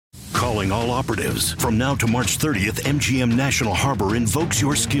calling all operatives. From now to March 30th, MGM National Harbor invokes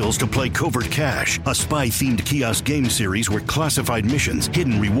your skills to play Covert Cash, a spy-themed kiosk game series where classified missions,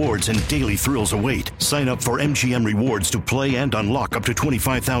 hidden rewards, and daily thrills await. Sign up for MGM Rewards to play and unlock up to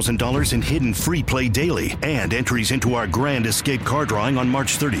 $25,000 in hidden free play daily and entries into our Grand Escape car drawing on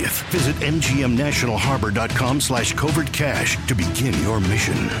March 30th. Visit mgmnationalharbor.com/Covert Cash to begin your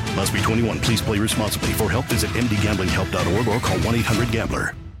mission. Must be 21. Please play responsibly. For help, visit mdgamblinghelp.org or call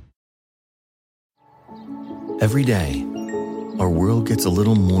 1-800-GAMBLER. Every day, our world gets a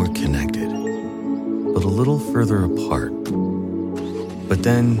little more connected, but a little further apart. But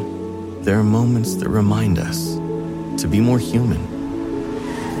then, there are moments that remind us to be more human.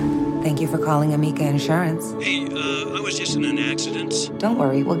 Thank you for calling Amica Insurance. Hey, I was just in an accident. Don't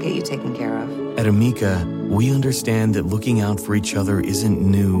worry, we'll get you taken care of. At Amica, we understand that looking out for each other isn't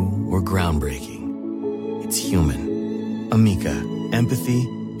new or groundbreaking. It's human. Amica, empathy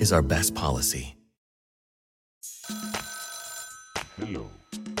is our best policy. Hello.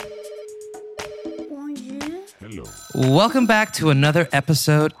 Bonjour. Hello. Welcome back to another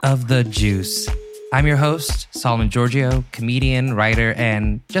episode of The Juice. I'm your host, Solomon Giorgio, comedian, writer,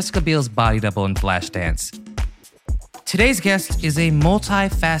 and Jessica Biel's body double in Flashdance. Today's guest is a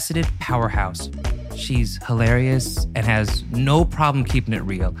multifaceted powerhouse. She's hilarious and has no problem keeping it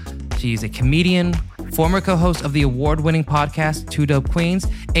real. She's a comedian, former co-host of the award-winning podcast Two Dope Queens,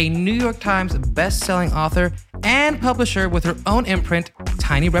 a New York Times best-selling author and publisher with her own imprint,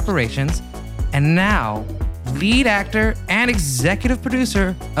 Tiny Reparations, and now lead actor and executive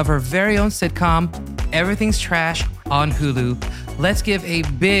producer of her very own sitcom, Everything's Trash, on Hulu. Let's give a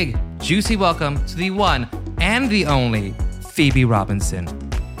big, juicy welcome to the one and the only Phoebe Robinson.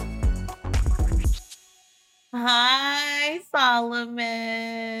 Hi,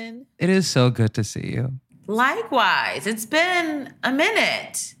 Solomon. It is so good to see you. Likewise. It's been a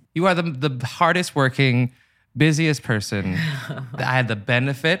minute. You are the hardest working, busiest person. I had the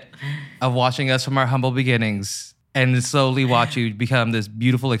benefit of watching us from our humble beginnings and slowly watch you become this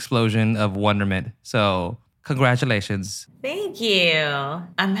beautiful explosion of wonderment. So congratulations. Thank you.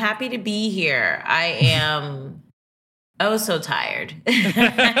 I'm happy to be here. I am so tired.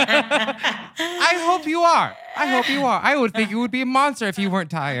 I hope you are. I would think you would be a monster if you weren't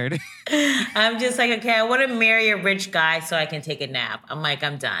tired. I'm just like, okay, I want to marry a rich guy so I can take a nap. I'm like,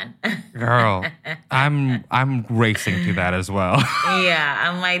 I'm done. Girl, I'm racing to that as well. Yeah,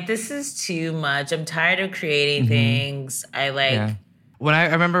 I'm like, this is too much. I'm tired of creating things. Yeah. When I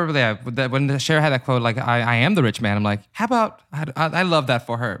remember when Cher had that quote, like, I am the rich man, I'm like, how about, I love that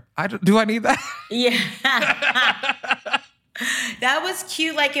for her. Do I need that? Yeah. That was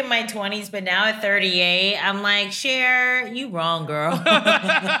cute like in my 20s, but now at 38, I'm like, Cher, you wrong, girl.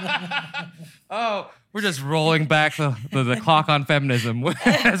 Oh, we're just rolling back the clock on feminism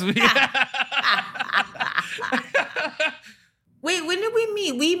as we... Wait, when did we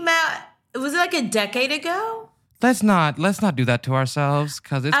meet? We met, was it like a decade ago? Let's not do that to ourselves,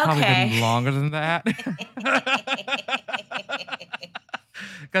 because it's probably been longer than that.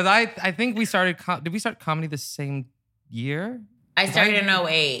 Because I think we started, did we start comedy the same year? I started in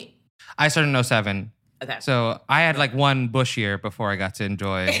 2008. I started in 2007. Okay. So I had like one Bush year before I got to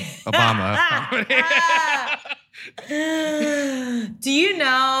enjoy Obama. Do you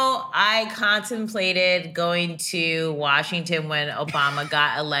know I contemplated going to Washington when Obama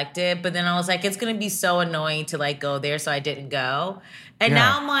got elected, but then I was like, it's going to be so annoying to like go there, so I didn't go. And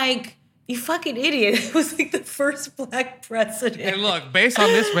now I'm like, you fucking idiot. It was like the first black president. And look, based on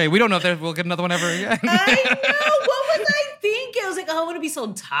this rate, we don't know if we'll get another one ever again. I know. What was I thinking? I was like, oh, I'm going to be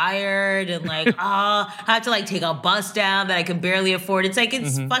so tired and like, I have to like take a bus down that I can barely afford. It's like,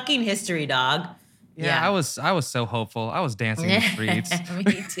 it's fucking history, dog. Yeah, I was so hopeful. I was dancing in the streets.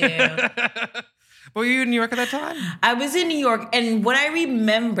 Me too. Were you in New York at that time? I was in New York, and what I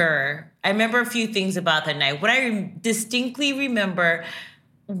remember a few things about that night. What I distinctly remember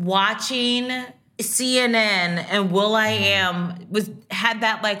watching CNN and will.i.am had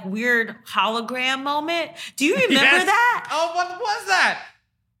that like weird hologram moment. Do you remember that? Oh, what was that?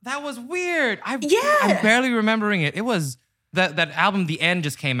 That was weird. I'm barely remembering it. It was that album, The End,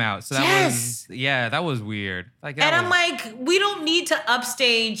 just came out. So that was weird. I'm like, we don't need to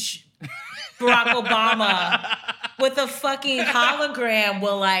upstage Barack Obama with a fucking hologram,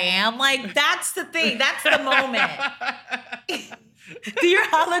 will.i.am. Like, that's the thing. That's the moment. Do your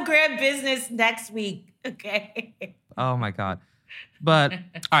hologram business next week, okay? Oh, my God. But, all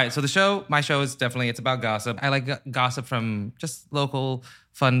right, so my show is definitely, it's about gossip. I like gossip from just local,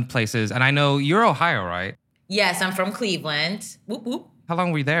 fun places. And I know you're Ohio, right? Yes, I'm from Cleveland. Whoop, whoop. How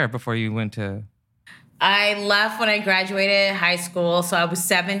long were you there before you went to... I left when I graduated high school. So I was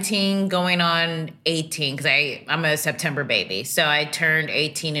 17 going on 18 because I'm a September baby. So I turned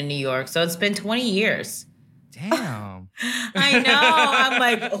 18 in New York. So it's been 20 years. Damn. I know. I'm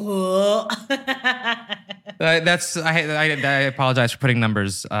like, oh. I apologize for putting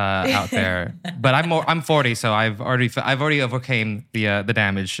numbers out there, but I'm 40, so I've already overcame the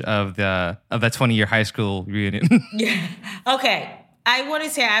damage of that 20-year high school reunion. Yeah. Okay. I want to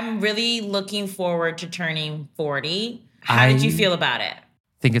say I'm really looking forward to turning 40. How did you feel about it?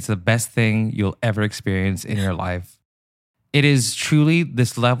 I think it's the best thing you'll ever experience in your life. It is truly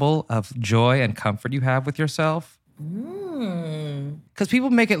this level of joy and comfort you have with yourself. Because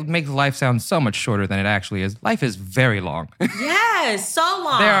people make life sound so much shorter than it actually is. Life is very long. Yes, so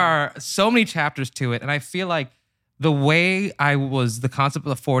long. There are so many chapters to it, and I feel like the way the concept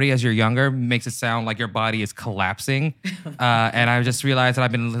of 40 as you're younger makes it sound like your body is collapsing. And I just realized that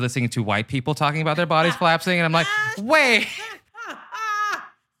I've been listening to white people talking about their bodies collapsing, and I'm like, wait,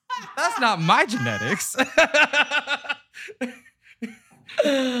 that's not my genetics.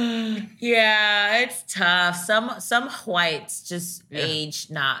 Yeah, it's tough. Some whites just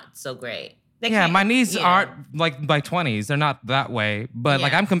age not so great. My knees aren't like my 20s. They're not that way. But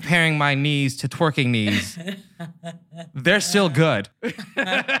like I'm comparing my knees to twerking knees. They're still good.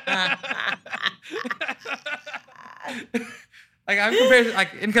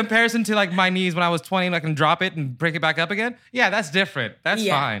 In comparison to like my knees when I was 20 and I can drop it and break it back up again. Yeah, that's different. That's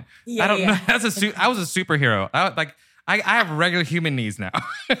fine. I don't know. I was a superhero. I have regular human knees now.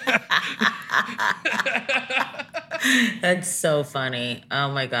 That's so funny.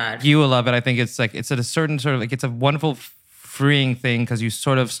 Oh my God. You will love it. I think it's a certain sort of it's a wonderful freeing thing because you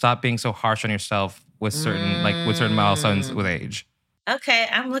sort of stop being so harsh on yourself with certain milestones with age. Okay,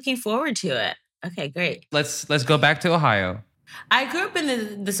 I'm looking forward to it. Okay, great. Let's go back to Ohio. I grew up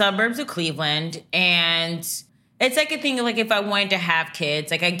in the suburbs of Cleveland, and it's like a thing of like if I wanted to have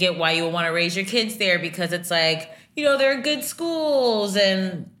kids, like I get why you would want to raise your kids there because it's like, there are good schools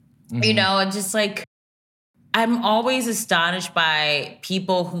and, just like, I'm always astonished by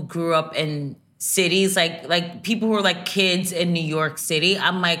people who grew up in cities, like people who are like kids in New York City.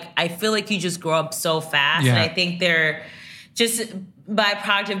 I'm like, I feel like you just grow up so fast. Yeah. And I think they're just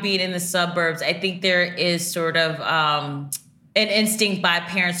byproduct of being in the suburbs. I think there is sort of an instinct by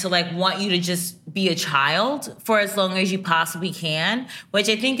parents to like want you to just be a child for as long as you possibly can, which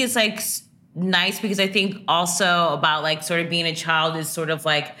I think is like nice because I think also about like sort of being a child is sort of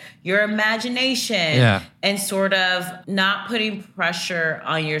like your imagination and sort of not putting pressure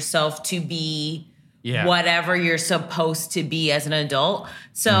on yourself to be whatever you're supposed to be as an adult.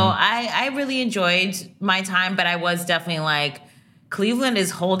 So I really enjoyed my time, but I was definitely like, Cleveland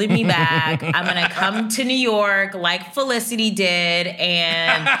is holding me back. I'm going to come to New York like Felicity did,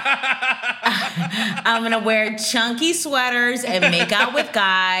 and I'm going to wear chunky sweaters and make out with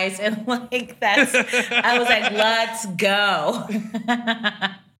guys. And like I was like, let's go.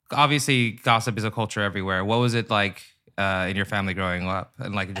 Obviously, gossip is a culture everywhere. What was it like in your family growing up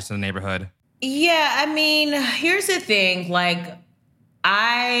and like just in the neighborhood? Yeah, I mean, here's the thing. Like,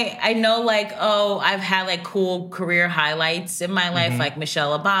 I know like, I've had like cool career highlights in my life, like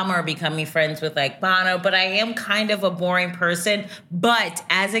Michelle Obama or becoming friends with like Bono, but I am kind of a boring person. But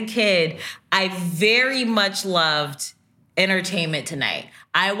as a kid, I very much loved Entertainment Tonight.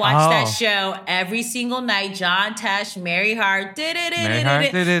 I watched that show every single night. John Tesh, Mary Hart,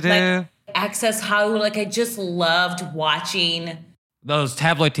 like Access Hollywood. Like I just loved watching those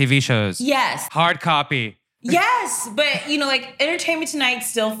tabloid TV shows. Yes. Hard copy. Yes, but like Entertainment Tonight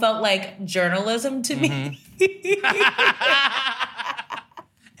still felt like journalism to me.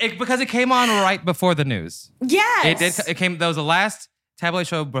 Because it came on right before the news. Yes. That was the last tabloid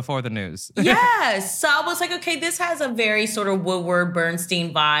show before the news. Yes. So I was like, okay, this has a very sort of Woodward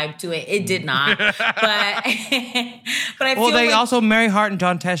Bernstein vibe to it. It did not. But I feel they like, also, Mary Hart and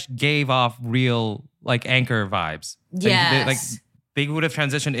John Tesh gave off real like anchor vibes. Yes. They would have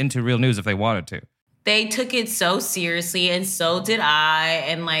transitioned into real news if they wanted to. They took it so seriously, and so did I.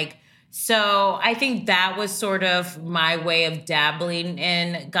 And like, so I think that was sort of my way of dabbling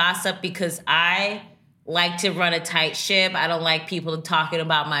in gossip because I like to run a tight ship. I don't like people talking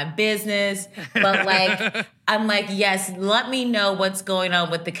about my business. But like, I'm like, yes, let me know what's going on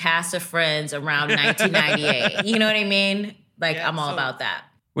with the cast of Friends around 1998. You know what I mean? Like, I'm all about that.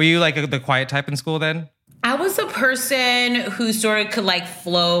 Were you like the quiet type in school then? I was a person who sort of could like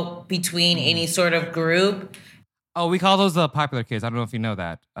float between any sort of group. Oh, we call those the popular kids. I don't know if you know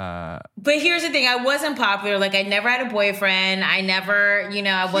that. But here's the thing. I wasn't popular. Like, I never had a boyfriend. I never,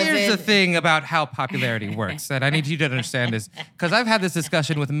 I wasn't. Here's the thing about how popularity works that I need you to understand is because I've had this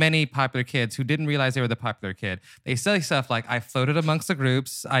discussion with many popular kids who didn't realize they were the popular kid. They say stuff like, I floated amongst the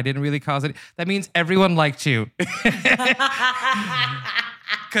groups. I didn't really cause it. That means everyone liked you.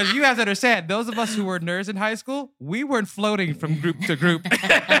 Because you have to understand, those of us who were nerds in high school, we weren't floating from group to group.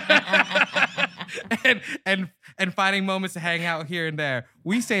 and finding moments to hang out here and there.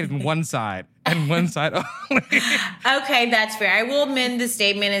 We stayed in one side and one side only. Okay, that's fair. I will amend the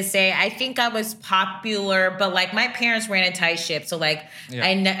statement and say I think I was popular, but like my parents ran a tight ship. So like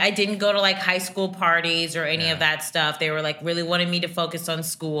I didn't go to like high school parties or any of that stuff. They were like really wanting me to focus on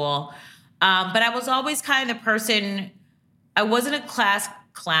school. But I was always kind of the person, I wasn't a class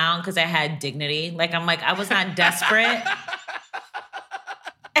clown because I had dignity. Like I was not desperate.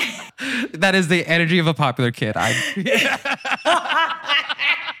 That is the energy of a popular kid. I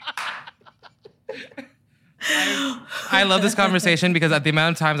love this conversation because at the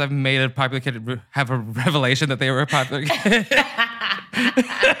amount of times I've made a popular kid have a revelation that they were a popular kid.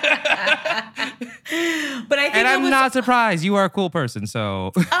 But I think and I'm not surprised. You are a cool person,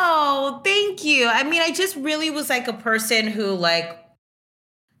 so. Oh, thank you. I mean, I just really was like a person who like,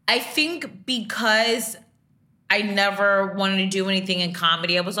 I think because I never wanted to do anything in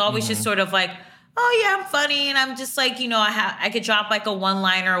comedy, I was always just sort of like, oh yeah, I'm funny. And I'm just like, I could drop like a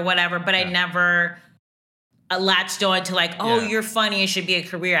one-liner or whatever, but I never latched on to like, oh, you're funny, it should be a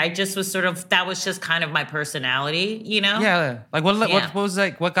career. I just was sort of, that was just kind of my personality, Yeah. Like what was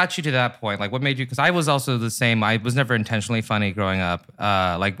like, what got you to that point? Like what made you, because I was also the same. I was never intentionally funny growing up.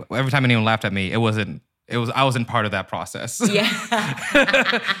 Like every time anyone laughed at me, I wasn't part of that process. Yeah.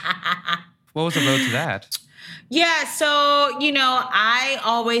 What was the road to that? Yeah, so, I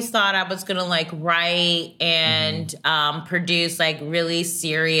always thought I was going to like write and produce like really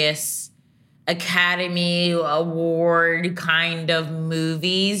serious Academy Award kind of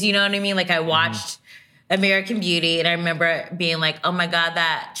movies. You know what I mean? Like I watched American Beauty and I remember being like, oh my God,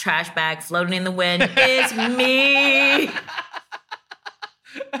 that trash bag floating in the wind is me.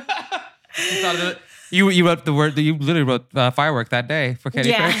 You wrote the word, you literally wrote firework that day for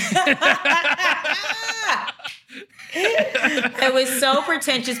Katy Perry. It was so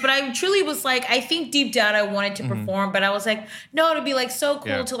pretentious, but I truly was like, I think deep down I wanted to perform, but I was like, no, it'd be like so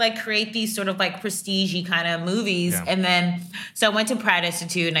cool to like create these sort of like prestige-y kind of movies. Yeah. And then, so I went to Pratt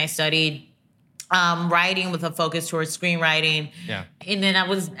Institute and I studied writing with a focus towards screenwriting. Yeah. And then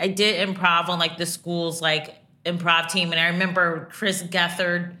I did improv on like the school's like improv team. And I remember Chris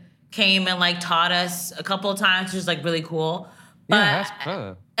Gethard came and like taught us a couple of times, which was like really cool. But that's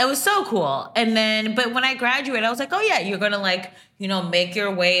cool. It was so cool. And then, but when I graduated, I was like, oh yeah, you're going to like, make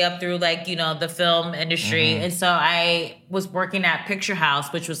your way up through like, the film industry. And so I was working at Picture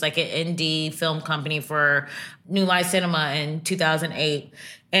House, which was like an indie film company for New Line Cinema in 2008.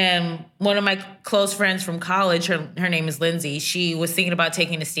 And one of my close friends from college, her name is Lindsay, she was thinking about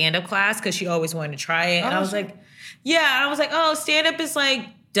taking a stand-up class because she always wanted to try it. And I was like, yeah. I was like, oh, stand-up is like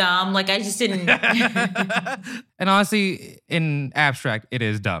dumb. Like I just didn't. And honestly, in abstract, it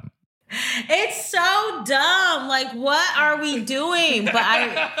is dumb. It's so dumb. Like, what are we doing? But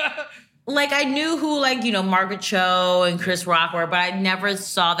I knew who Margaret Cho and Chris Rock were, but I never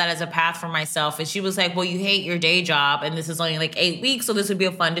saw that as a path for myself. And she was like, well, you hate your day job and this is only like 8 weeks. So this would be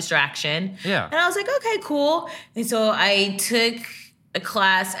a fun distraction. Yeah. And I was like, okay, cool. And so I took a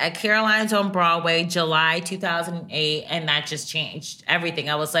class at Caroline's on Broadway, July 2008. And that just changed everything.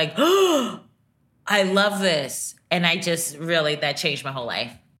 I was like, oh, I love this. And I just really, that changed my whole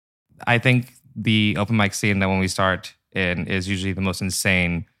life. I think the open mic scene that when we start in is usually the most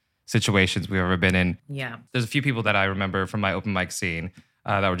insane situations we've ever been in. Yeah. There's a few people that I remember from my open mic scene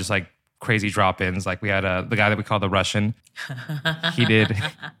that were just like crazy drop-ins. Like we had the guy that we call the Russian. He did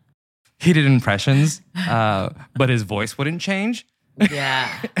impressions, but his voice wouldn't change. Yeah.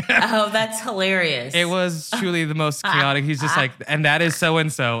 Oh, that's hilarious. It was truly the most chaotic. He's just like, and that is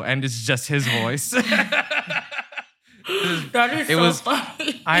so-and-so, and it's just his voice. That is so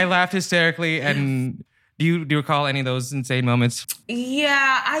funny. I laughed hysterically. And do you recall any of those insane moments?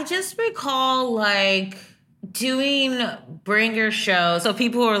 Yeah, I just recall like doing bringer shows. So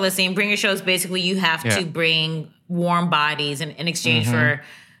people who are listening, bringer shows, basically you have to bring warm bodies in exchange for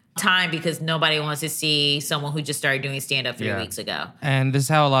time because nobody wants to see someone who just started doing stand-up 3 weeks ago. And this is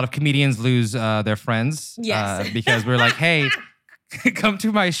how a lot of comedians lose their friends. Yes. Because we're like, hey, come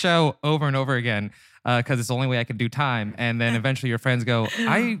to my show over and over again. Because it's the only way I can do time. And then eventually your friends go,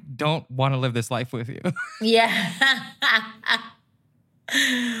 I don't want to live this life with you. Yeah.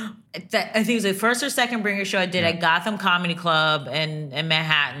 I think it was the first or second bringer show I did at Gotham Comedy Club in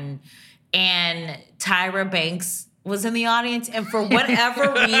Manhattan. And Tyra Banks was in the audience. And for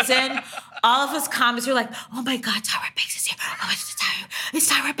whatever reason, all of us comics were like, oh my God, Tyra Banks is here. Oh,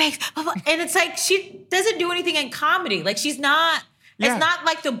 it's Tyra Banks. And it's like, she doesn't do anything in comedy. Like, she's not... Yeah. It's not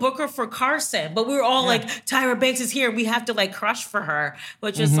like the booker for Carson, but we were all like, Tyra Banks is here. We have to like crush for her,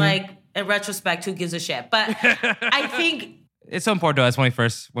 which is like, in retrospect, who gives a shit? But I think... It's so important to us when we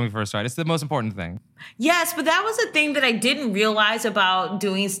first started. It's the most important thing. Yes, but that was the thing that I didn't realize about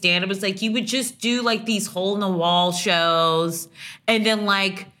doing stand-up. Is like you would just do like these hole-in-the-wall shows. And then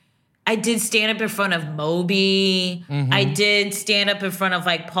like I did stand-up in front of Moby. I did stand-up in front of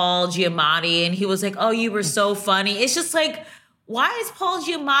like Paul Giamatti. And he was like, oh, you were so funny. It's just like... Why is Paul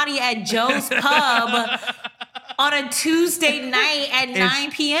Giamatti at Joe's Pub on a Tuesday night at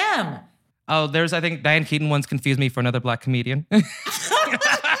 9 p.m.? Oh, I think Diane Keaton once confused me for another black comedian.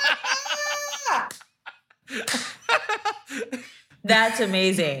 That's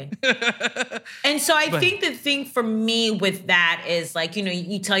amazing. And so I think the thing for me with that is like, you know,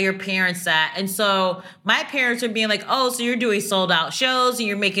 you tell your parents that. And so my parents are being like, oh, so you're doing sold out shows and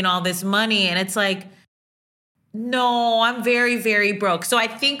you're making all this money. And it's like, no, I'm very, very broke. So I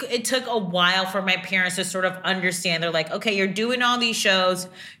think it took a while for my parents to sort of understand. They're like, okay, you're doing all these shows.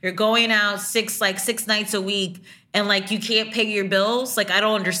 You're going out six nights a week and like you can't pay your bills. Like, I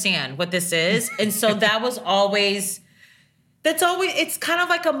don't understand what this is. And so that was always, it's kind of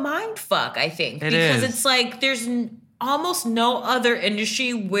like a mind fuck, I think. Because it's like there's almost no other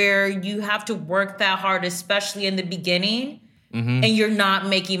industry where you have to work that hard, especially in the beginning, and you're not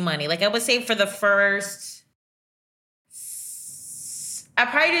making money. Like I would say for the first... I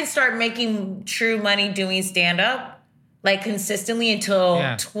probably didn't start making true money doing stand-up, like, consistently until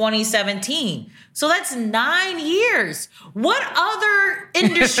 2017. So that's 9 years. What other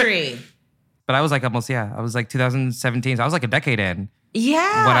industry? But I was like I was like 2017. So I was like a decade in.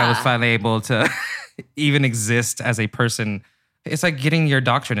 Yeah. When I was finally able to even exist as a person. It's like getting your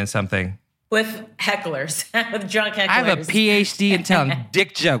doctorate in something. With hecklers, with drunk hecklers. I have a PhD in telling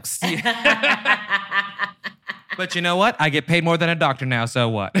dick jokes. But you know what? I get paid more than a doctor now, so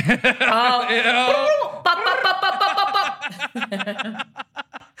what? Oh.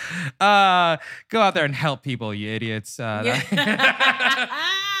 Go out there and help people, you idiots. Yeah,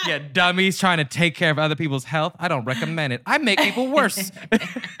 dummies trying to take care of other people's health. I don't recommend it. I make people worse.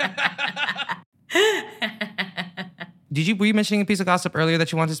 Were you mentioning a piece of gossip earlier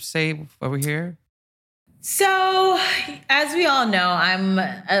that you wanted to say over here? So, as we all know, I'm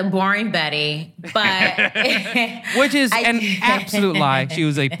a boring Betty, but... Which is an absolute lie. She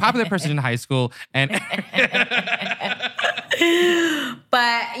was a popular person in high school, and...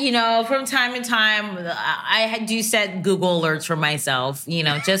 But, you know, from time to time, I do set Google alerts for myself, you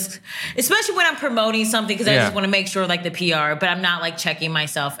know, just... Especially when I'm promoting something, because I just want to make sure, like, the PR, but I'm not, like, checking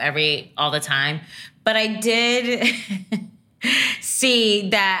myself all the time. But I did see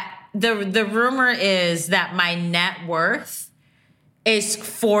that... The rumor is that my net worth is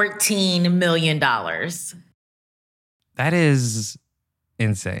 $14 million. That is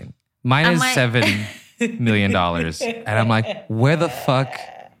insane. Mine is $7 million. And I'm like, where the fuck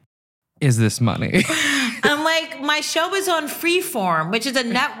is this money? I'm like, my show is on Freeform, which is a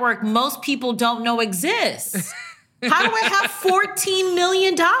network most people don't know exists. How do I have $14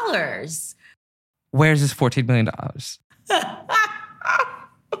 million? Where's this $14 million?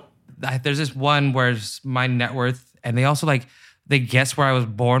 There's this one where my net worth, and they also like, they guess where I was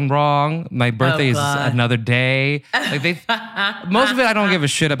born wrong. My birthday is another day. Like most of it I don't give a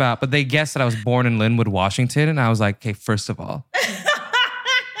shit about, but they guessed that I was born in Linwood, Washington. And I was like, okay, first of all,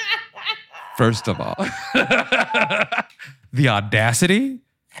 the audacity.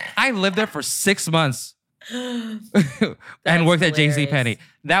 I lived there for 6 months and worked at JCPenney.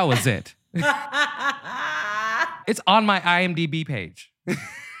 That was it. It's on my IMDb page.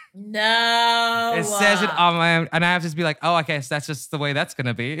 No. It says it on my... And I have to just be like, oh, okay, so that's just the way that's going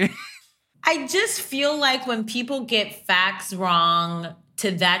to be. I just feel like when people get facts wrong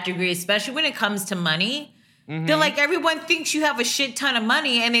to that degree, especially when it comes to money, they're like, everyone thinks you have a shit ton of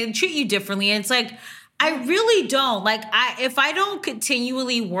money and they treat you differently. And it's like, I really don't. Like, if I don't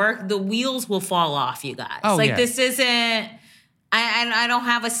continually work, the wheels will fall off, you guys. Oh, like, this isn't... I don't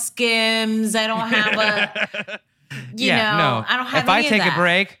have a Skims. I don't have a... You know, no. I don't have If any I take of that. a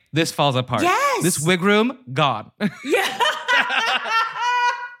break, this falls apart. Yes. This wig room, gone. Yeah.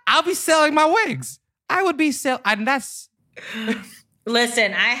 I'll be selling my wigs. I would be and that's...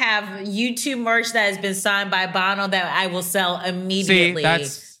 Listen, I have YouTube merch that has been signed by Bono that I will sell immediately.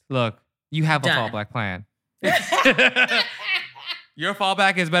 See, look, you have a all black plan. Your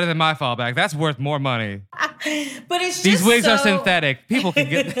fallback is better than my fallback. That's worth more money. But it's just These wigs so... are synthetic. People can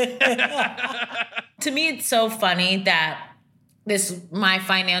get... To me, it's so funny that my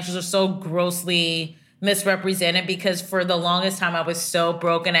financials are so grossly misrepresented because for the longest time I was so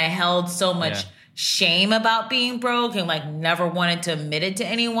broke and I held so much shame about being broke and like never wanted to admit it to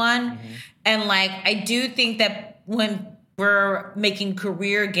anyone. Mm-hmm. And like, I do think that when we're making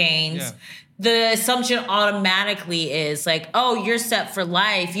career gains, the assumption automatically is like, oh, you're set for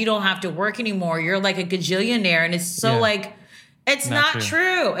life. You don't have to work anymore. You're like a gajillionaire. And it's so like, it's not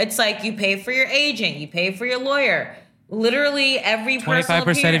true. It's like you pay for your agent. You pay for your lawyer. Literally every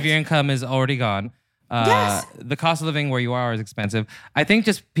 25% of your income is already gone. Yes. The cost of living where you are is expensive. I think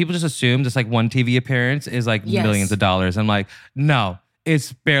people just assume just like one TV appearance is like millions of dollars. I'm like, no,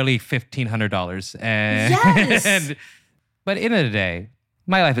 it's barely $1,500. But at the end of the day,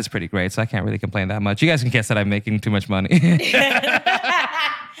 my life is pretty great, so I can't really complain that much. You guys can guess that I'm making too much money. I'm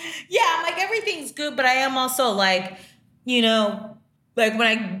like, everything's good, but I am also like, you know, like when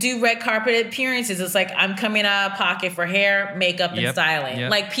I do red carpet appearances, it's like I'm coming out of pocket for hair, makeup, and styling.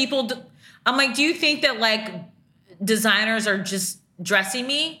 Yep. Like I'm like, do you think that like designers are just dressing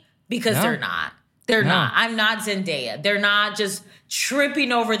me? Because they're not. They're not. I'm not Zendaya. They're not just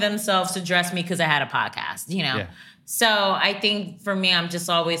tripping over themselves to dress me because I had a podcast, you know? Yeah. So I think for me, I'm just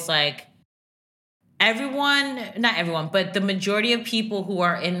always like, not everyone, but the majority of people who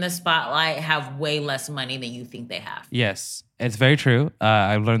are in the spotlight have way less money than you think they have. Yes, it's very true.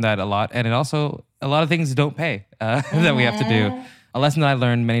 I've learned that a lot. And it also, a lot of things don't pay that we have to do. A lesson that I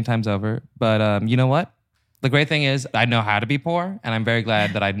learned many times over. But you know what? The great thing is I know how to be poor, and I'm very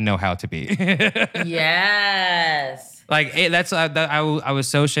glad that I know how to be. Yes. Like, I was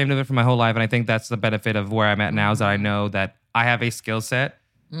so ashamed of it for my whole life, and I think that's the benefit of where I'm at now is that I know that I have a skill set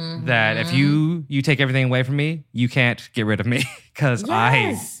that if you take everything away from me, you can't get rid of me because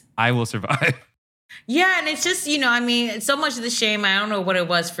I will survive. Yeah, and it's just, you know, I mean, so much of the shame, I don't know what it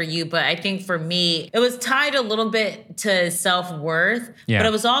was for you, but I think for me, it was tied a little bit to self-worth, but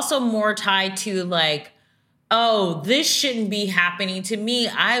it was also more tied to like, oh, this shouldn't be happening to me.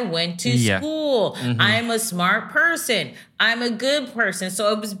 I went to school. Mm-hmm. I'm a smart person. I'm a good person.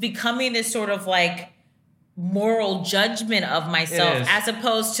 So it was becoming this sort of like moral judgment of myself as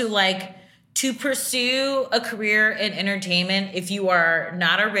opposed to like, to pursue a career in entertainment, if you are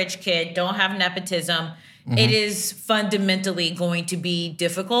not a rich kid, don't have nepotism, it is fundamentally going to be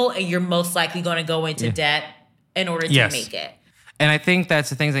difficult and you're most likely going to go into debt in order to make it. And I think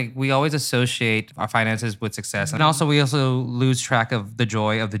that's the thing, like we always associate our finances with success. And also we also lose track of the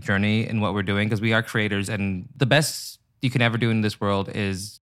joy of the journey and what we're doing because we are creators. And the best you can ever do in this world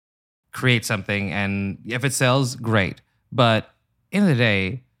is create something. And if it sells, great. But end of the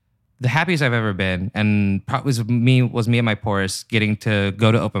day, the happiest I've ever been, and was me at my poorest, getting to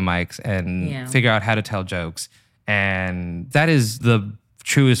go to open mics and figure out how to tell jokes. And that is the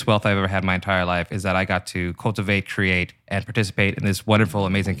truest wealth I've ever had in my entire life, is that I got to cultivate, create, and participate in this wonderful,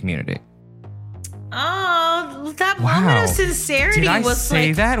 amazing community. Oh, that moment of sincerity was like... Did I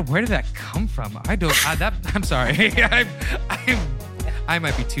say that? Where did that come from? I'm sorry. I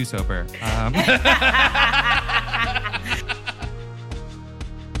might be too sober.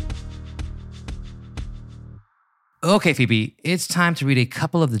 Okay, Phoebe, it's time to read a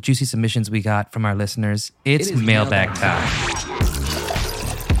couple of the juicy submissions we got from our listeners. It is mailbag time.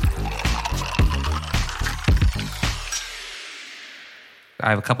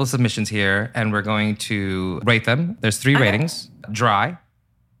 I have a couple of submissions here, and we're going to rate them. There's 3 ratings. Dry,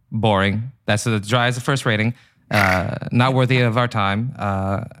 boring. Dry is the first rating. Not worthy of our time.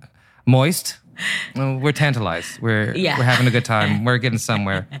 Moist. We're tantalized. We're having a good time. We're getting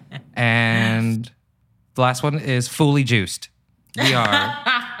somewhere. And... the last one is fully juiced.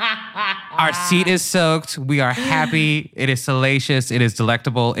 Our seat is soaked. We are happy. It is salacious. It is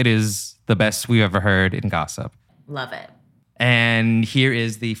delectable. It is the best we've ever heard in gossip. Love it. And here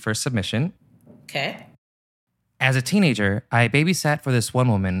is the first submission. Okay. As a teenager, I babysat for this one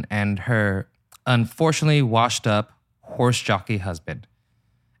woman and her unfortunately washed up horse jockey husband,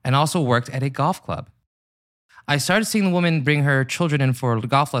 and also worked at a golf club. I started seeing the woman bring her children in for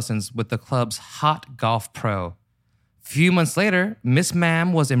golf lessons with the club's hot golf pro. Few months later, Miss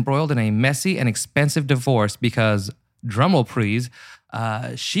Ma'am was embroiled in a messy and expensive divorce because, drumroll please,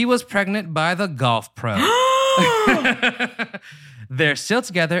 she was pregnant by the golf pro. They're still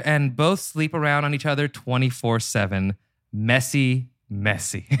together and both sleep around on each other 24/7. Messy.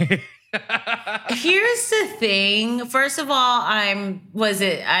 Here's the thing. First of all,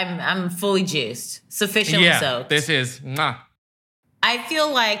 I'm fully juiced, sufficiently soaked. This is. I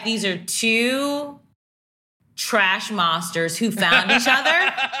feel like these are 2 trash monsters who found each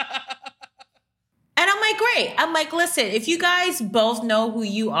other. And I'm like, great. I'm like, listen, if you guys both know who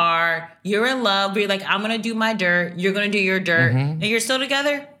you are, you're in love, but you're like, I'm going to do my dirt, you're going to do your dirt, and you're still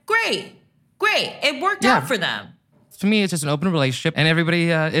together, great. It worked out for them. To me, it's just an open relationship, and everybody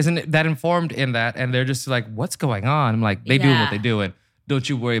isn't that informed in that, and they're just like, what's going on? I'm like, they doing what they doing. Don't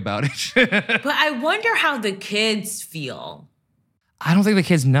you worry about it. But I wonder how the kids feel. I don't think the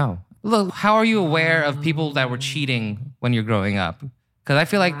kids know. Look, how are you aware of people that were cheating when you're growing up? Because I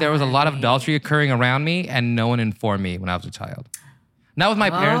feel like there was a lot of adultery occurring around me and no one informed me when I was a child. Not with my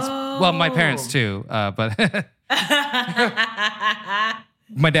parents. Well, my parents too, but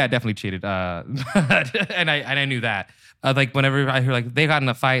my dad definitely cheated. And I knew that. Like whenever I hear like they got in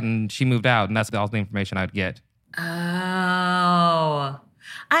a fight and she moved out, and that's all the information I'd get. Oh.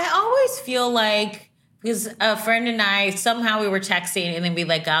 I always feel like, because a friend and I, somehow we were texting and then we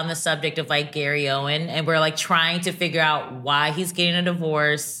like got on the subject of like Gary Owen and we're like trying to figure out why he's getting a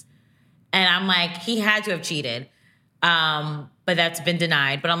divorce. And I'm like, he had to have cheated. But that's been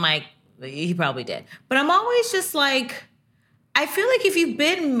denied. But I'm like, he probably did. But I'm always just like, I feel like if you've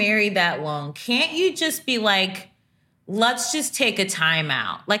been married that long, can't you just be like, let's just take a time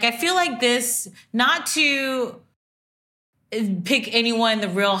out? Like, I feel like this, not to pick anyone in the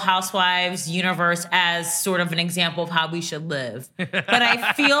Real Housewives universe as sort of an example of how we should live. But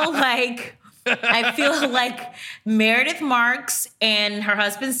I feel like Meredith Marks and her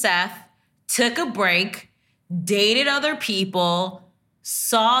husband Seth took a break, dated other people,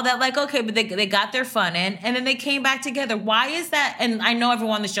 saw that like, okay, but they got their fun in, and then they came back together. Why is that? And I know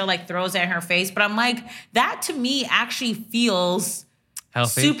everyone on the show like throws that in her face, but I'm like, that to me actually feels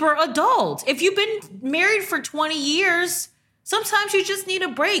healthy, super adult. If you've been married for 20 years, sometimes you just need a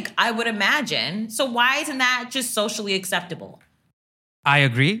break, I would imagine. So why isn't that just socially acceptable? I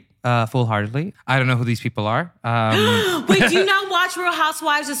agree full-heartedly. I don't know who these people are. Wait, do you not watch Real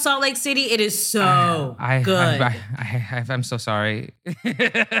Housewives of Salt Lake City? It is so good. I'm so sorry.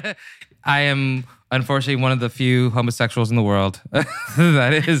 I am, unfortunately, one of the few homosexuals in the world.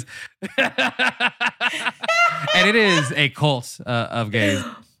 That is. And it is a cult of gays.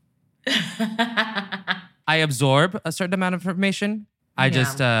 I absorb a certain amount of information. I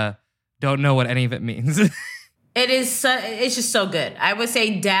just don't know what any of it means. It's just so good. I would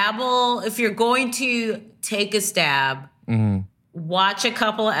say dabble. If you're going to take a stab, watch a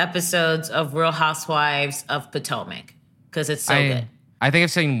couple of episodes of Real Housewives of Potomac, because it's so good. I think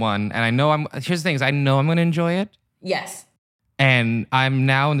I've seen one, and I know here's the thing, is I know I'm going to enjoy it. Yes. And I'm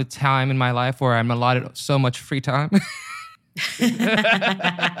now in the time in my life where I'm allotted so much free time.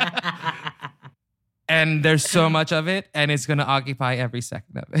 And there's so much of it, and it's going to occupy every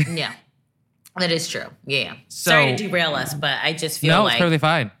second of it. Yeah. That is true. Yeah. Sorry to derail us, but I just feel No, it's totally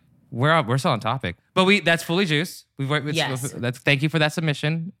fine. We're still on topic. But that's fully juice. Yes. Thank you for that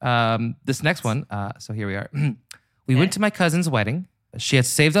submission. This next one, so here we are. We went to my cousin's wedding. She had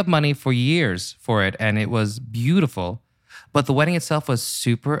saved up money for years for it, and it was beautiful. But the wedding itself was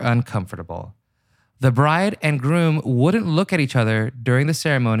super uncomfortable. The bride and groom wouldn't look at each other during the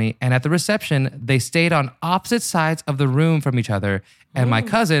ceremony, and at the reception, they stayed on opposite sides of the room from each other. And my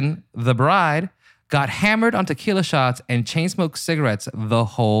cousin, the bride, got hammered on tequila shots and chain-smoked cigarettes the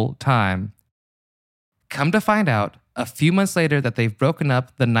whole time. Come to find out, a few months later, that they've broken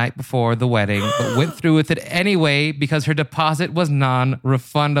up the night before the wedding, but went through with it anyway because her deposit was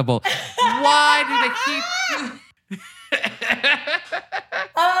non-refundable. Why do they keep...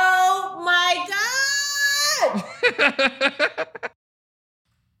 Oh my God!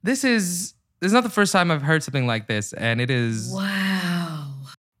 This is not the first time I've heard something like this, and it is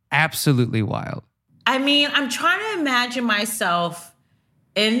absolutely wild. I mean, I'm trying to imagine myself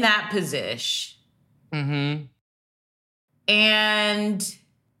in that position. Mm-hmm. And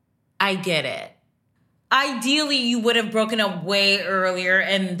I get it. Ideally, you would have broken up way earlier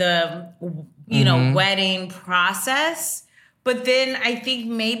in the, wedding process. But then I think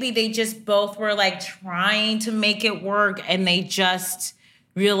maybe they just both were like trying to make it work and they just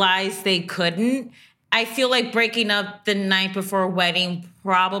realized they couldn't. I feel like breaking up the night before a wedding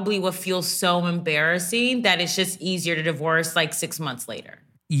probably would feel so embarrassing that it's just easier to divorce like 6 months later.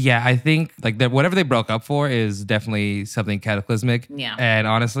 Yeah, I think like that whatever they broke up for is definitely something cataclysmic. Yeah. And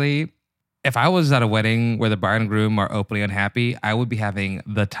honestly, if I was at a wedding where the bride and groom are openly unhappy, I would be having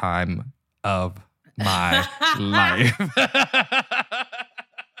the time of my life.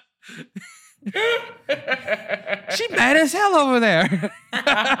 She mad as hell over there.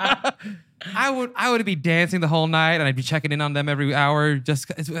 I would be dancing the whole night, and I'd be checking in on them every hour.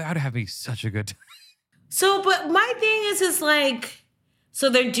 I'd have me such a good time. So, but my thing is like, So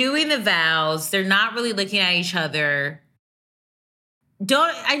they're doing the vows. They're not really looking at each other.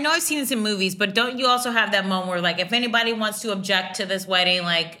 I know I've seen this in movies, but don't you also have that moment where, like, if anybody wants to object to this wedding,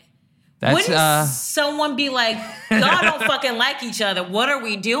 like, wouldn't someone be like, y'all don't fucking like each other. What are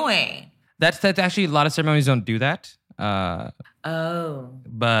we doing? That's actually, a lot of ceremonies don't do that. But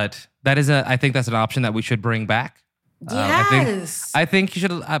that is I think that's an option that we should bring back. Yes. I think you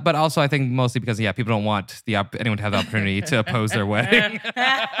should, but also I think mostly because, people don't want anyone to have the opportunity to oppose their wedding.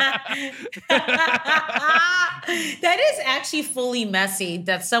 That is actually fully messy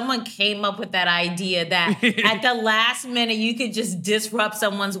that someone came up with that idea that at the last minute you could just disrupt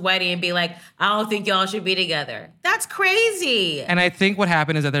someone's wedding and be like, I don't think y'all should be together. That's crazy. And I think what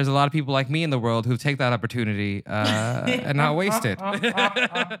happened is that there's a lot of people like me in the world who take that opportunity and not waste it.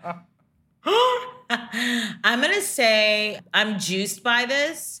 I'm going to say I'm juiced by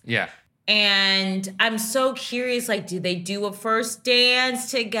this. Yeah. And I'm so curious, like, do they do a first dance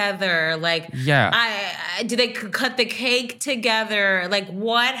together? Like, do they cut the cake together? Like,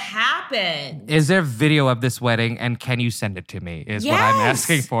 what happened? Is there video of this wedding and can you send it to me is what I'm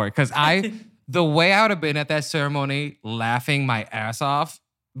asking for. Because the way I would have been at that ceremony laughing my ass off,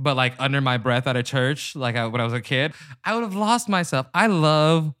 but like under my breath at a church, like when I was a kid, I would have lost myself. I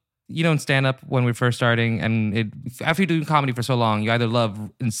love... in stand-up when we're first starting, and after you do comedy for so long, you either love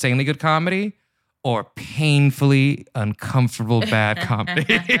insanely good comedy or painfully uncomfortable bad comedy.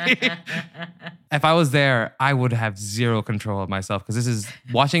 If I was there, I would have zero control of myself because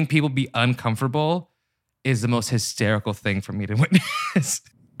watching people be uncomfortable is the most hysterical thing for me to witness.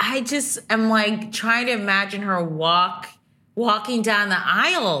 I just am like trying to imagine her walking down the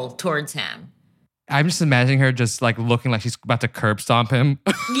aisle towards him. I'm just imagining her just like looking like she's about to curb stomp him.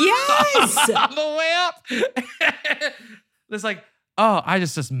 Yes! On the way up. It's like, I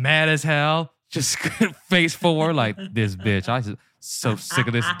just mad as hell. Just face forward like this bitch. I just so sick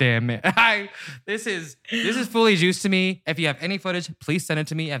of this damn man. This is fully juiced to me. If you have any footage, please send it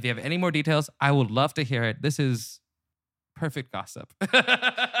to me. If you have any more details, I would love to hear it. This is perfect gossip.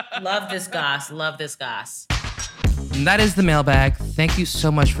 Love this goss. Love this goss. And that is the mailbag. Thank you so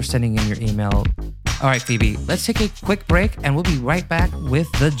much for sending in your email. All right, Phoebe, let's take a quick break and we'll be right back with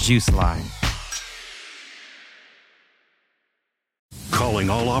the Juice Line. Calling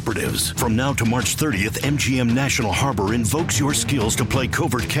all operatives. From now to March 30th, MGM National Harbor invokes your skills to play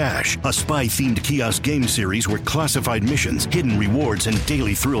Covert Cash, a spy-themed kiosk game series where classified missions, hidden rewards, and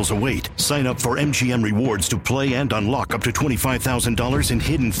daily thrills await. Sign up for MGM Rewards to play and unlock up to $25,000 in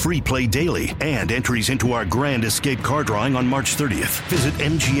hidden free play daily and entries into our Grand Escape car drawing on March 30th. Visit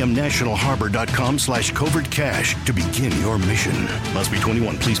mgmnationalharbor.com/Covert Cash to begin your mission. Must be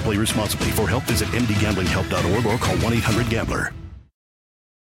 21. Please play responsibly. For help, visit mdgamblinghelp.org or call 1-800-GAMBLER.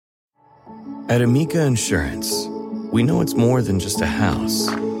 At Amica Insurance, we know it's more than just a house.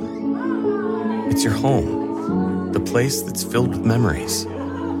 It's your home, the place that's filled with memories.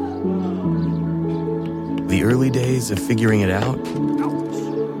 The early days of figuring it out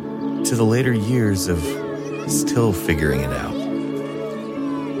to the later years of still figuring it out.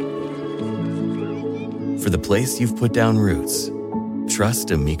 For the place you've put down roots,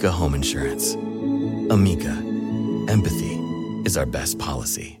 trust Amica Home Insurance. Amica, empathy is our best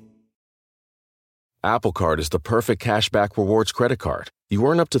policy. Apple Card is the perfect cashback rewards credit card. You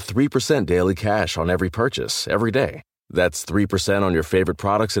earn up to 3% daily cash on every purchase, every day. That's 3% on your favorite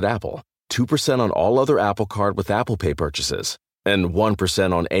products at Apple, 2% on all other Apple Card with Apple Pay purchases, and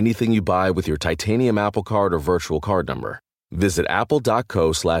 1% on anything you buy with your titanium Apple Card or virtual card number. Visit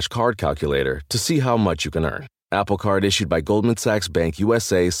apple.co/card calculator to see how much you can earn. Apple Card issued by Goldman Sachs Bank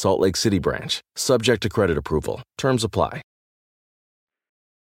USA, Salt Lake City branch. Subject to credit approval. Terms apply.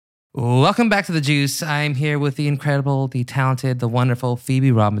 Welcome back to The Juice. I'm here with the incredible, the talented, the wonderful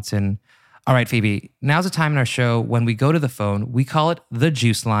Phoebe Robinson. All right, Phoebe, now's the time in our show when we go to the phone. We call it the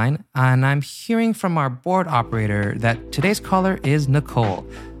Juice Line, and I'm hearing from our board operator that today's caller is Nicole.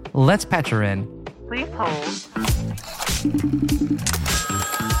 Let's patch her in. Please hold.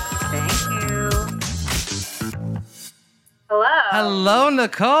 Thank you. Hello. Hello,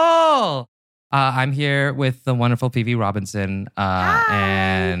 Nicole. I'm here with the wonderful Phoebe Robinson,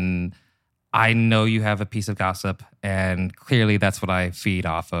 and I know you have a piece of gossip, and clearly that's what I feed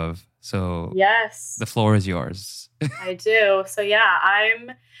off of. So yes, the floor is yours. I do. So yeah,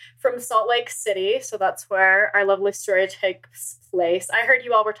 I'm from Salt Lake City, so that's where our lovely story takes place. I heard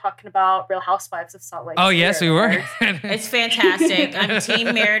you all were talking about Real Housewives of Salt Lake. Oh, yes, we were. It's fantastic. I'm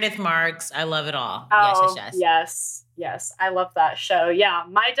Team Meredith Marks. I love it all. Oh, yes. Yes. Yes, I love that show. Yeah,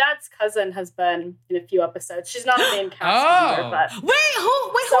 my dad's cousin has been in a few episodes. She's not a main cast member, but who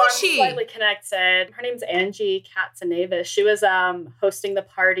is I'm she? slightly connected. Her name's Angie Katzenavas. She was hosting the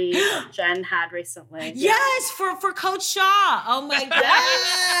party that Jen had recently. Yes, for Coach Shaw. Oh my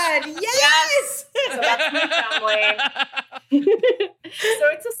God. Yes. So that's my family. So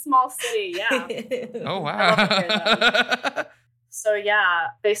it's a small city, yeah. Oh, wow. I love to hear them. So yeah,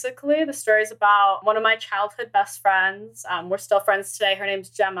 basically the story is about one of my childhood best friends. We're still friends today. Her name's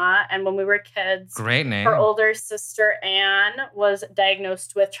Gemma. And when we were kids, great name. Her older sister, Anne, was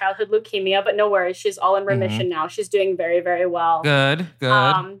diagnosed with childhood leukemia, but no worries. She's all in remission now. She's doing very, very well. Good.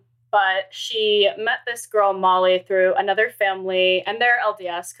 But she met this girl, Molly, through another family, and they're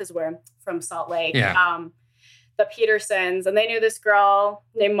LDS because we're from Salt Lake. Yeah. The Petersons, and they knew this girl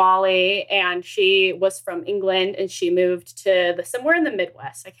named Molly, and she was from England, and she moved to somewhere in the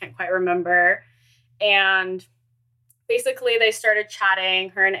Midwest. I can't quite remember. And basically they started chatting,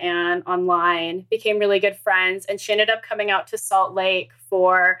 her and Anne, online, became really good friends, and she ended up coming out to Salt Lake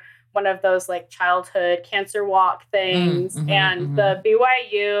for one of those like childhood cancer walk things. The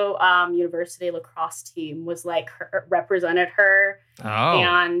BYU University lacrosse team was like represented her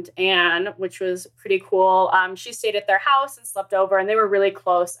and Anne, which was pretty cool. She stayed at their house and slept over, and they were really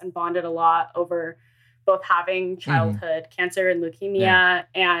close and bonded a lot over both having childhood cancer and leukemia. Yeah.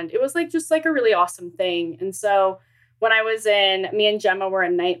 And it was like just like a really awesome thing. And so when I was me and Gemma were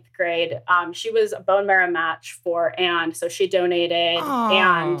in 9th grade, she was a bone marrow match for Anne. So she donated. Aww.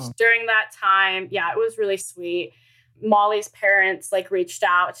 And during that time, it was really sweet. Molly's parents like reached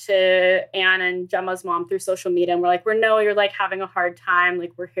out to Anne and Gemma's mom through social media and were like, you're like having a hard time.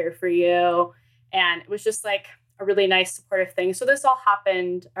 Like, we're here for you. And it was just like a really nice supportive thing. So this all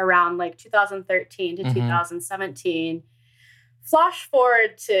happened around like 2013 to 2017. Flash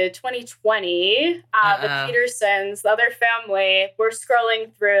forward to 2020, the Petersons, the other family, were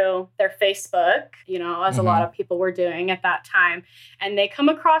scrolling through their Facebook, as a lot of people were doing at that time. And they come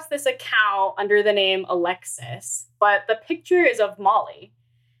across this account under the name Alexis, but the picture is of Molly.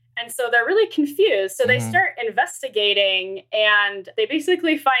 And so they're really confused. So they start investigating, and they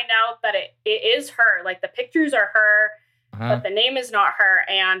basically find out that it is her. Like, the pictures are her, but the name is not her,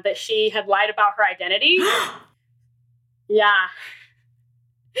 and that she had lied about her identity. Yeah.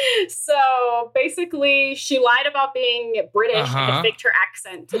 So basically, she lied about being British and faked her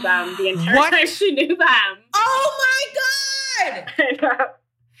accent to them the entire time she knew them. Oh my God! I know.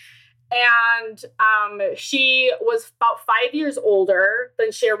 And she was about 5 years older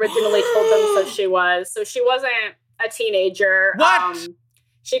than she originally told them she was. So she wasn't a teenager. What?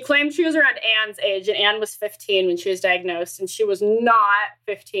 She claimed she was around Anne's age, and Anne was 15 when she was diagnosed, and she was not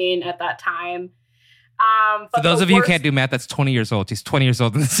 15 at that time. For those of you who can't do math, that's 20 years old. She's 20 years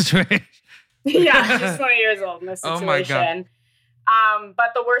old in this situation. Yeah, she's 20 years old in this situation. Oh my God.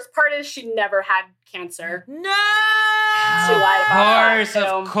 But the worst part is she never had cancer. No! She lied about that.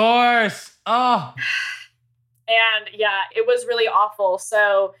 Of course. Oh. And yeah, it was really awful.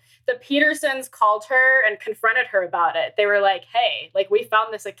 So the Petersons called her and confronted her about it. They were like, hey, like, we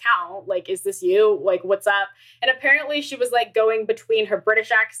found this account. Like, is this you? Like, what's up? And apparently she was like going between her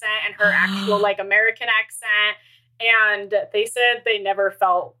British accent and her actual like American accent. And they said they never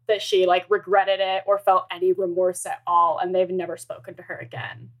felt that she like regretted it or felt any remorse at all. And they've never spoken to her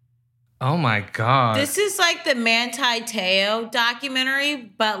again. Oh my God. This is like the Manti Te'o documentary,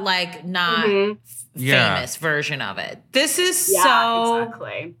 but like not famous version of it. This is so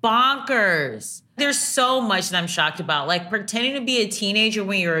bonkers. There's so much that I'm shocked about. Like, pretending to be a teenager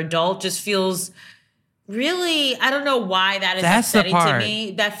when you're an adult just feels really, I don't know why that's upsetting to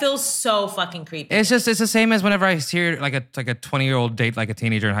me. That feels so fucking creepy. It's the same as whenever I hear like a 20-year-old date like a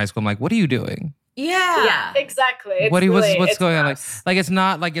teenager in high school. I'm like, what are you doing? Yeah, exactly. It's what's going on? Like it's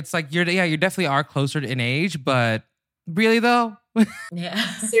not like it's like you definitely are closer in age, but really though. Yeah,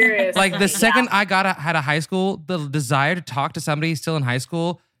 seriously. Like the second I had a high school, the desire to talk to somebody still in high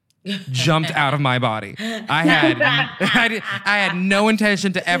school jumped out of my body. I had no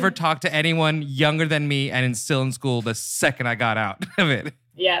intention to ever talk to anyone younger than me and still in school the second I got out of it.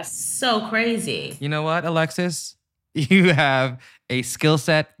 Yes, so crazy. You know what, Alexis? You have a skill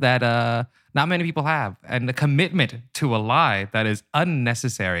set that not many people have, and a commitment to a lie that is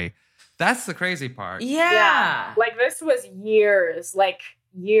unnecessary. That's the crazy part. Yeah. Like, this was years.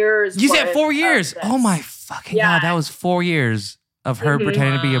 You said 4 years. Oh my fucking God. That was 4 years of her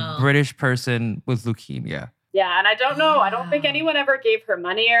pretending to be a British person with leukemia. Yeah, and I don't know. I don't think anyone ever gave her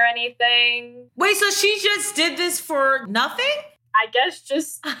money or anything. Wait, so she just did this for nothing? I guess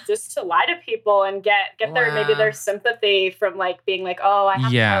just to lie to people and get their sympathy from like being like, oh, I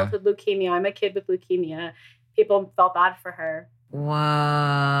have childhood leukemia. I'm a kid with leukemia. people felt bad for her.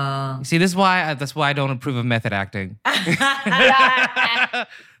 Wow. See, that's why I don't approve of method acting.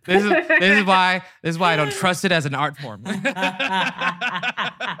 This is why I don't trust it as an art form.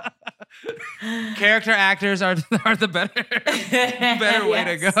 Character actors are the better way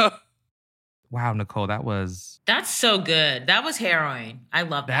to go. Wow, Nicole, that's so good. That was harrowing. I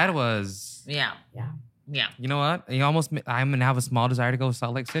love that. That was yeah. You know what? I'm gonna have a small desire to go to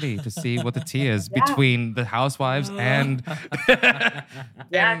Salt Lake City to see what the tea is between the housewives and come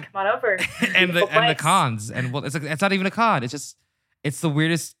on over. and the cons. And well, it's not even a con. It's the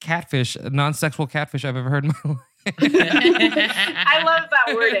weirdest catfish, non-sexual catfish I've ever heard in my life. I love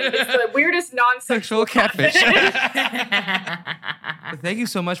that wording. It's the weirdest non-sexual catfish. Thank you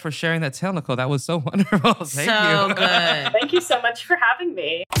so much for sharing that tale, Nicole. That was so wonderful. Thank you. So good. Thank you so much for having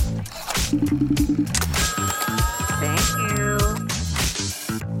me. Thank you.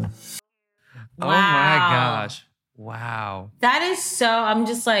 Oh my gosh. Wow. That is I'm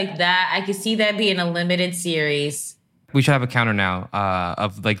just like that. I could see that being a limited series. We should have a counter now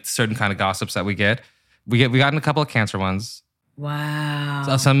of like certain kind of gossips that we get. We gotten a couple of cancer ones.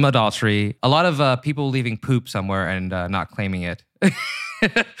 Wow. Some adultery. A lot of people leaving poop somewhere and not claiming it.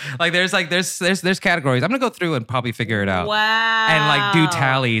 there's categories. I'm gonna go through and probably figure it out. Wow. And like do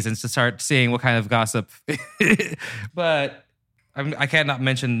tallies and to start seeing what kind of gossip. But I cannot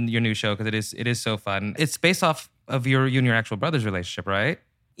mention your new show because it is so fun. It's based off of you and your actual brother's relationship, right?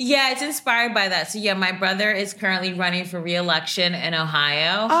 Yeah, it's inspired by that. So yeah, my brother is currently running for re-election in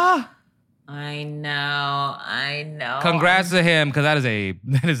Ohio. I know. Congrats to him, because that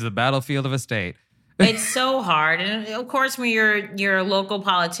is the battlefield of a state. It's so hard. And of course, when you're a local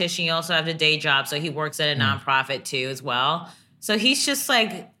politician, you also have the day job. So he works at a nonprofit too as well. So he's just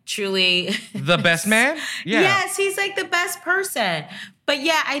like truly the best man? Yeah. Yes, he's like the best person. But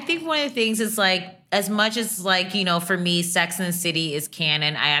yeah, I think one of the things is like, as much as like, you know, for me, Sex and the City is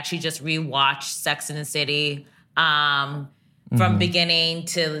canon. I actually just rewatched Sex and the City from beginning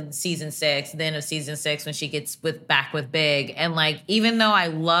to season 6, then of season 6 when she gets back with Big. And like, even though I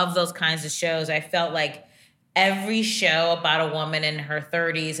love those kinds of shows, I felt like every show about a woman in her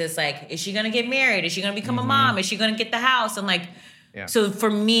 30s is like, is she going to get married? Is she going to become a mom? Is she going to get the house? And like, so for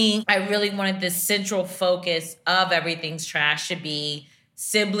me, I really wanted this central focus of Everything's Trash to be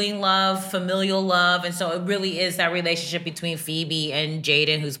sibling love, familial love. And so it really is that relationship between Phoebe and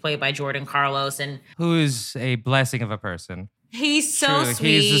Jaden, who's played by Jordan Carlos. And who is a blessing of a person. He's so Truly.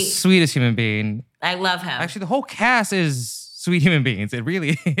 sweet. He's the sweetest human being. I love him. Actually, the whole cast is sweet human beings. It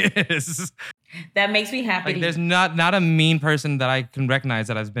really is. That makes me happy. Like, there's not a mean person that I can recognize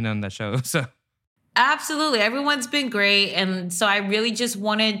that has been on that show. So absolutely. Everyone's been great. And so I really just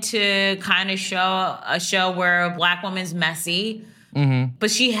wanted to kind of show a show where a Black woman's messy, but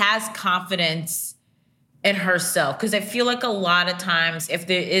she has confidence in herself. Because I feel like a lot of times if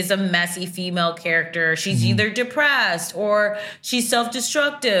there is a messy female character, she's either depressed or she's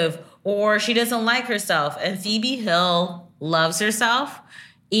self-destructive or she doesn't like herself. And Phoebe Hill loves herself.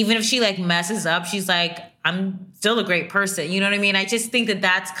 Even if she like messes up, she's like, I'm still a great person. You know what I mean? I just think that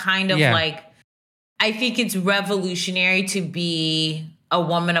that's kind of like, I think it's revolutionary to be a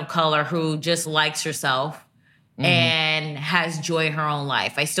woman of color who just likes herself and has joy in her own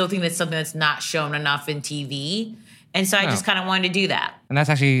life. I still think that's something that's not shown enough in TV. And so I just kind of wanted to do that. And that's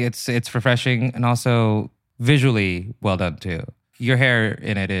actually, it's refreshing and also visually well done too. Your hair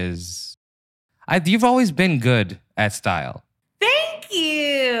in it is, you've always been good at style. Thank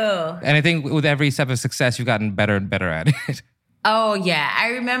you. And I think with every step of success, you've gotten better and better at it. Oh, yeah. I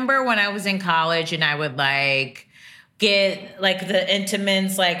remember when I was in college and I would like get like the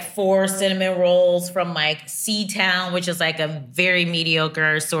Intimates, like 4 cinnamon rolls from like C-Town, which is like a very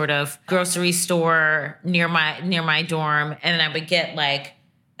mediocre sort of grocery store near my dorm. And then I would get like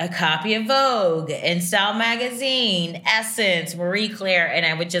a copy of Vogue and Style Magazine, Essence, Marie Claire. And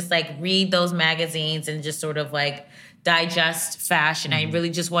I would just like read those magazines and just sort of like digest fashion. I really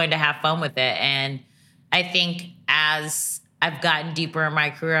just wanted to have fun with it. And I think as I've gotten deeper in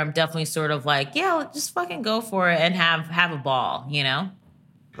my career, I'm definitely sort of like, yeah, just fucking go for it and have a ball, you know?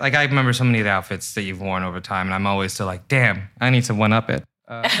 Like, I remember so many of the outfits that you've worn over time, and I'm always still like, damn, I need to one-up it.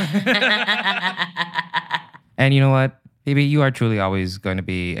 And you know what? Phoebe, you are truly always going to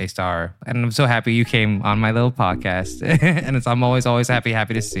be a star. And I'm so happy you came on my little podcast. And I'm always happy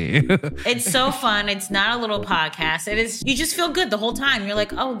to see you. It's so fun. It's not a little podcast. It is, you just feel good the whole time. You're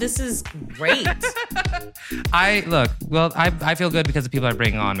like, oh, this is great. I feel good because the people I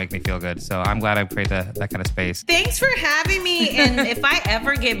bring on make me feel good. So I'm glad I create that kind of space. Thanks for having me. And if I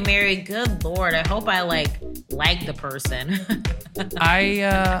ever get married, good Lord, I hope I like like the person.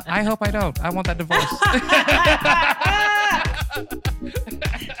 I hope I don't. I want that divorce.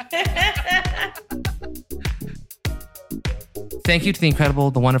 Thank you to the incredible,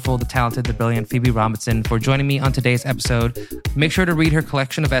 the wonderful, the talented, the brilliant Phoebe Robinson for joining me on today's episode. Make sure to read her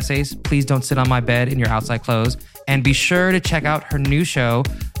collection of essays, Please Don't Sit on My Bed in Your Outside Clothes, and be sure to check out her new show,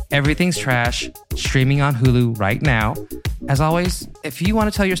 Everything's Trash, streaming on Hulu right now. As always, if you want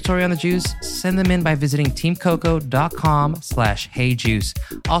to tell your story on the Juice, send them in by visiting teamcoco.com/heyjuice.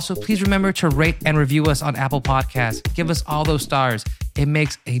 Also, please remember to rate and review us on Apple Podcasts. Give us all those stars. It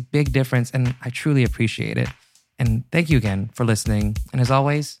makes a big difference, and I truly appreciate it. And thank you again for listening. And as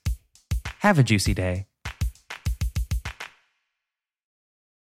always, have a juicy day.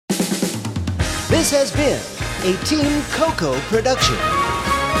 This has been a Team Coco production.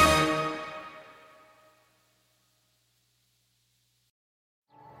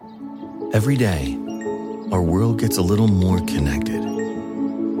 Every day, our world gets a little more connected,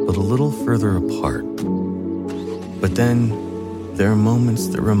 but a little further apart. But then, there are moments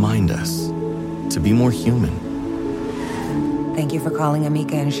that remind us to be more human. Thank you for calling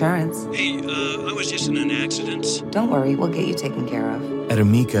Amica Insurance. Hey, I was just in an accident. Don't worry, we'll get you taken care of. At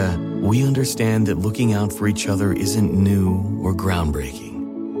Amica, we understand that looking out for each other isn't new or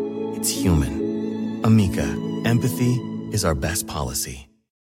groundbreaking. It's human. Amica, empathy is our best policy.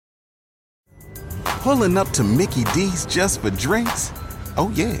 Pulling up to Mickey D's just for drinks? Oh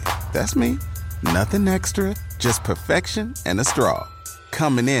yeah, that's me. Nothing extra, just perfection and a straw.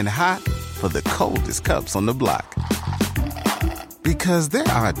 Coming in hot for the coldest cups on the block. Because there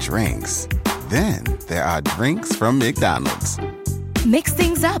are drinks. Then there are drinks from McDonald's. Mix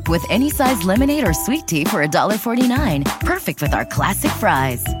things up with any size lemonade or sweet tea for $1.49. Perfect with our classic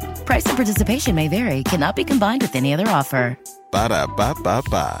fries. Price and participation may vary. Cannot be combined with any other offer.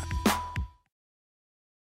 Ba-da-ba-ba-ba.